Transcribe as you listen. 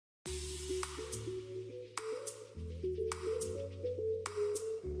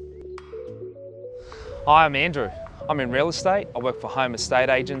Hi, I'm Andrew. I'm in real estate. I work for Home Estate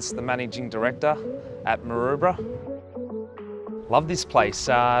Agents, the Managing Director at Maroubra. Love this place.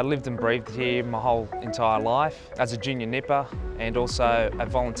 Lived and breathed here my whole entire life as a junior nipper and also a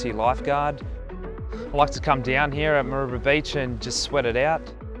volunteer lifeguard. I like to come down here at Maroubra Beach and just sweat it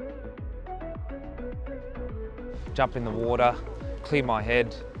out. Jump in the water, clear my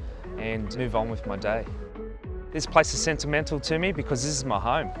head and move on with my day. This place is sentimental to me because this is my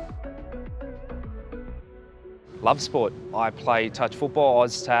home. Love sport. I play touch football,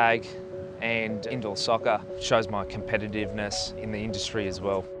 Oz tag and indoor soccer. Shows my competitiveness in the industry as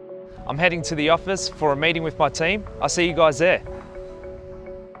well. I'm heading to the office for a meeting with my team. I'll see you guys there.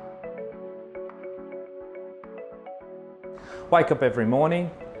 Wake up every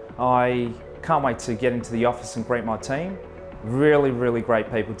morning. I can't wait to get into the office and greet my team. Really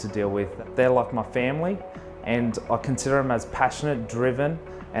great people to deal with. They're like my family and I consider them as passionate, driven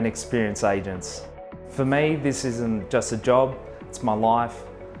and experienced agents. For me, this isn't just a job, it's my life,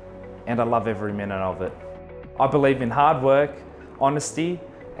 and I love every minute of it. I believe in hard work, honesty,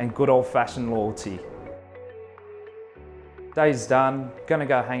 and good old-fashioned loyalty. Day's done, gonna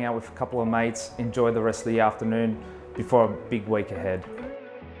go hang out with a couple of mates, enjoy the rest of the afternoon before a big week ahead.